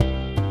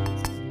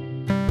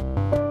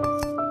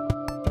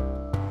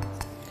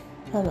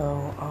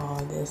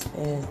This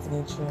is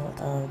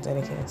Demetra of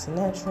Dedicated to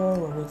Natural,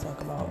 where we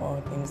talk about all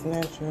things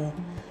natural.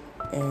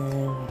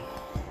 And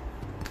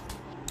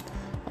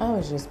I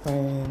was just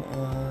praying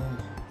and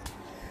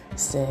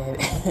said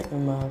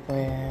in my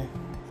prayer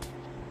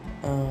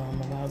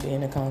about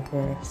being a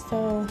conqueror.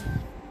 So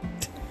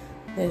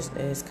this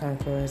is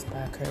Conquerors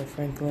by Kirk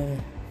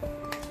Franklin.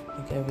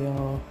 I'll give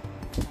y'all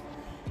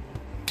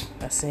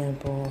a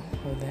sample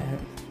of that.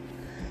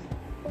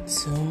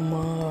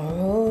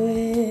 Tomorrow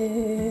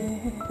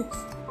is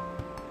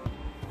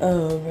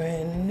a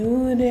brand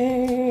new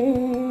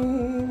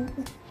day,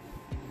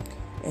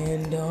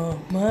 and all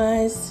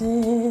my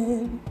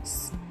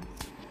sins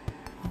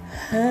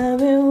have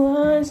been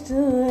washed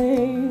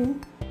away.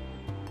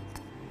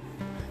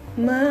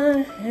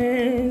 My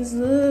hands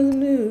look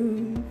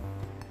new,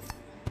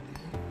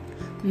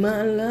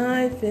 my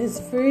life is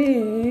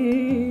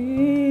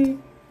free,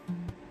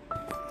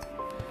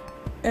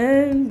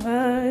 and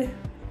my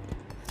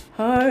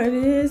heart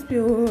is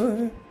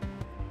pure.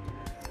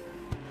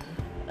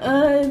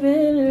 I've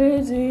been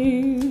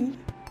redeemed.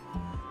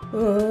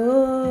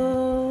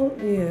 Oh,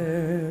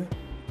 yeah.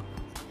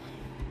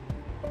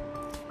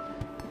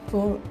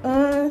 For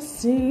I've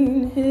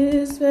seen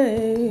his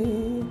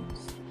face,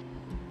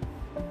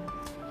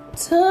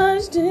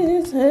 touched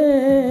his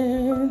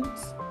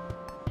hands.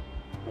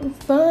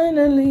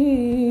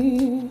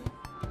 Finally,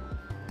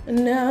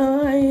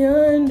 now I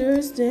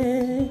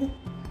understand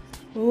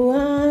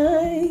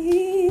why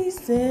he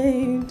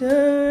saved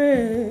a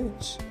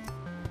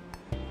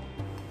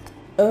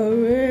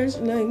wretch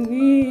like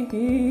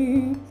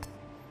me,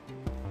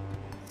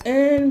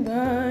 and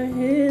by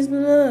his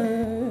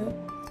blood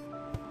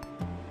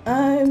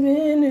I've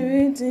been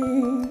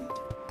redeemed.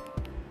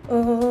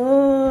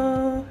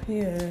 Oh,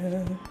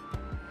 yeah.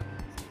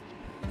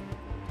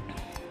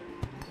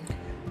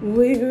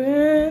 We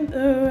ran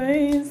the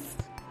race,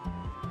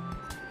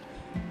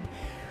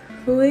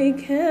 we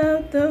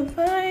kept the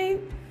fight,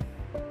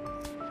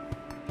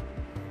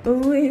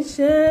 we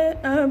shed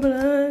our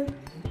blood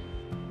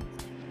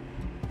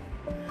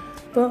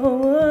for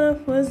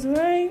what was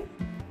right.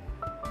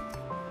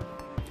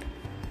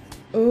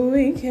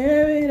 We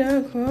carried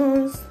our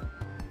cross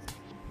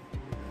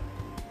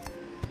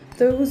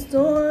through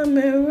storm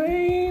and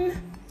rain.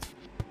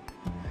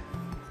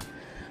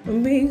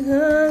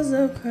 Because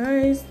of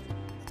Christ,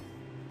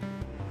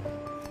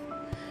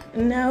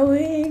 now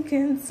we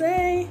can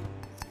say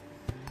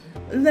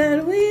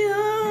that we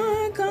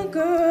are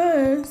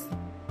conquerors.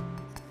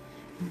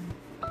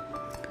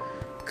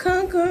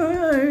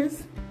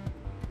 Conquerors.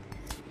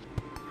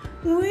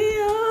 We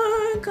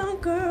are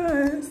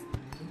conquerors.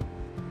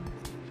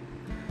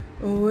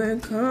 We're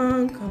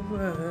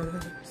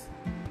conquerors.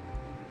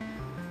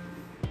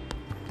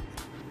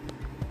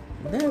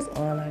 That's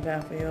all I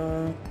got for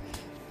y'all.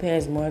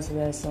 There's more to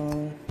that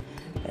song.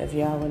 If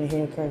y'all want to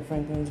hear Kirk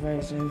Franklin's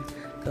version,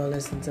 go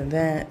listen to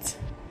that.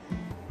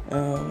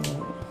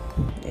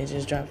 It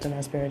just dropped in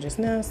my spirit just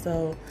now,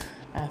 so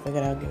I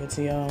figured I'll give it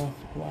to y'all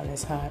while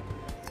it's hot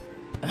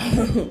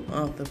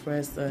off the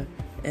presser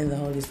in the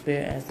Holy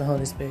Spirit, as the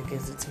Holy Spirit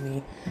gives it to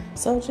me.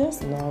 So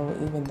just know,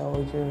 even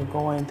though you're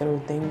going through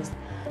things,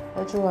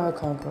 that you are a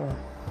conqueror.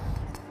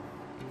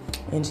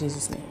 In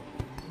Jesus' name,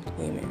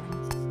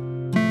 amen.